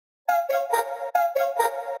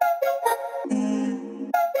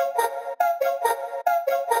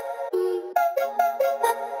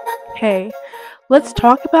Okay, let's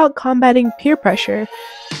talk about combating peer pressure.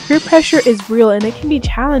 Peer pressure is real and it can be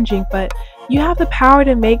challenging, but you have the power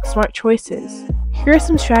to make smart choices. Here are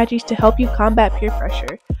some strategies to help you combat peer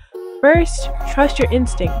pressure. First, trust your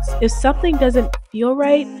instincts. If something doesn't feel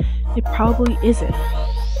right, it probably isn't.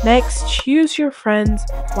 Next, choose your friends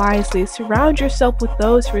wisely. Surround yourself with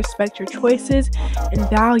those who respect your choices and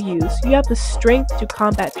values. You have the strength to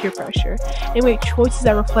combat peer pressure and make choices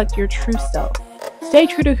that reflect your true self. Stay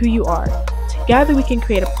true to who you are. Together, we can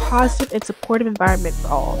create a positive and supportive environment for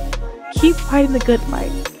all. Keep fighting the good fight.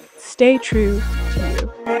 Stay true